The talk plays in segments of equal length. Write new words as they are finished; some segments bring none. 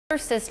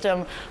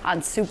System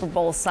on Super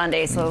Bowl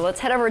Sunday. So let's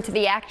head over to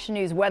the Action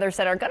News Weather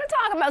Center. Going to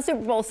talk about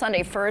Super Bowl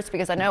Sunday first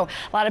because I know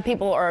a lot of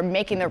people are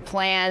making their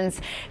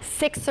plans.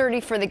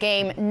 6:30 for the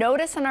game.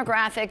 Notice on our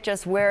graphic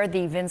just where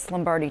the Vince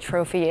Lombardi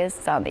trophy is.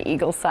 It's on the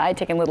Eagles side,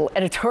 taking a little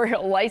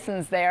editorial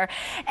license there.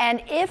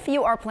 And if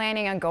you are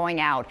planning on going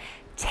out,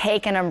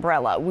 take an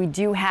umbrella. We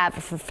do have,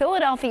 for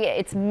Philadelphia,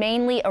 it's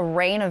mainly a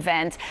rain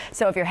event.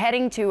 So if you're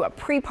heading to a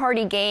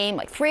pre-party game,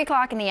 like 3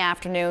 o'clock in the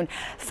afternoon,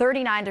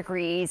 39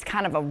 degrees,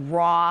 kind of a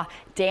raw,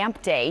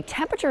 damp day.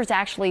 Temperatures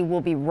actually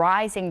will be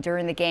rising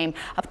during the game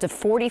up to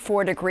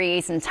 44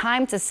 degrees, and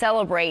time to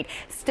celebrate,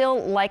 still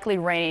likely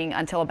raining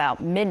until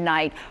about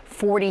midnight,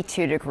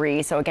 42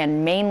 degrees. So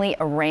again, mainly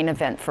a rain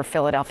event for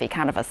Philadelphia,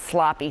 kind of a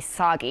sloppy,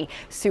 soggy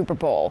Super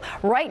Bowl.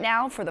 Right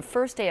now, for the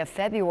first day of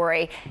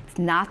February, it's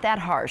not that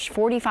harsh.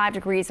 45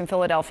 degrees in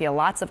Philadelphia,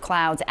 lots of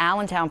clouds.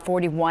 Allentown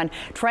 41,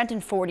 Trenton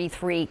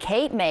 43,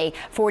 Cape May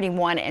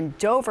 41, and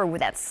Dover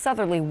with that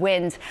southerly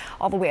wind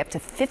all the way up to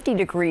 50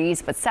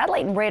 degrees. But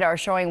satellite and radar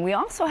showing we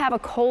also have a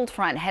cold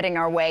front heading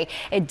our way.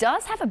 It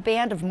does have a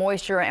band of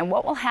moisture, and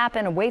what will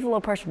happen, a wave of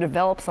low pressure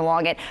develops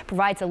along it,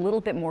 provides a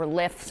little bit more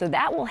lift, so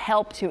that will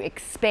help to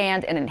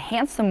expand and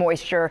enhance the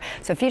moisture.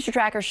 So future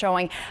trackers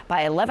showing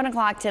by 11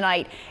 o'clock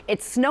tonight,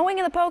 it's snowing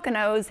in the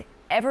Poconos.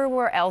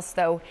 Everywhere else,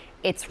 though,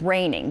 it's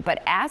raining.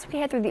 But as we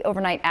head through the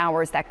overnight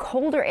hours, that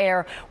colder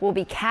air will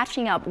be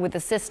catching up with the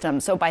system.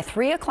 So by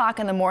 3 o'clock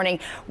in the morning,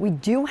 we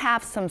do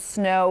have some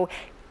snow.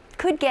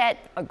 Could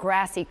get a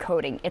grassy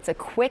coating. It's a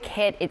quick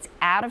hit. It's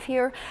out of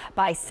here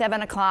by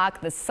 7 o'clock.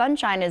 The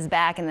sunshine is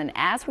back, and then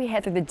as we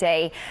head through the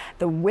day,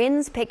 the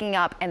winds picking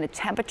up and the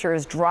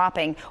temperatures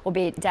dropping. Will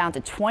be down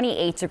to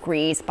 28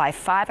 degrees by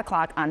 5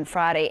 o'clock on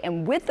Friday.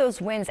 And with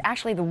those winds,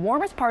 actually the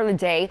warmest part of the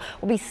day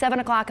will be 7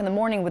 o'clock in the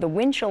morning with a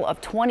wind chill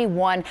of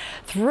 21.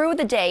 Through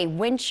the day,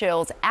 wind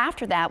chills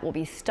after that will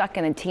be stuck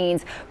in the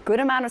teens. Good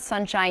amount of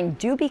sunshine.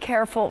 Do be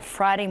careful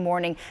Friday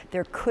morning.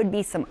 There could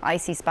be some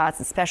icy spots,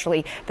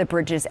 especially the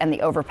bridges and the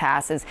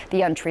overpasses,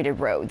 the untreated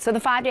roads. So the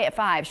 5-day at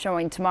 5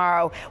 showing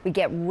tomorrow we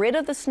get rid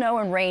of the snow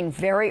and rain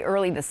very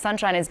early. The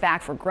sunshine is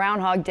back for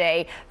Groundhog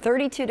Day.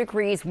 32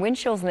 degrees, wind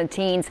chills in the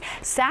teens.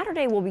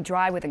 Saturday will be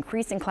dry with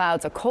increasing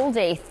clouds. A cold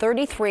day,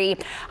 33.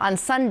 On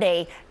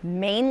Sunday,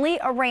 mainly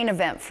a rain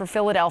event for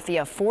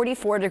Philadelphia,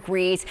 44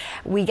 degrees.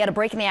 We get a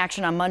break in the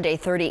action on Monday,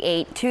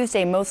 38.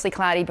 Tuesday, mostly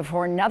cloudy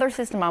before another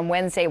system on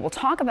Wednesday. We'll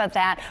talk about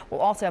that.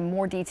 We'll also have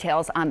more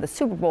details on the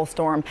Super Bowl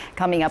storm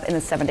coming up in the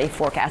 7-day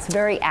forecast.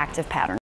 Very active pattern.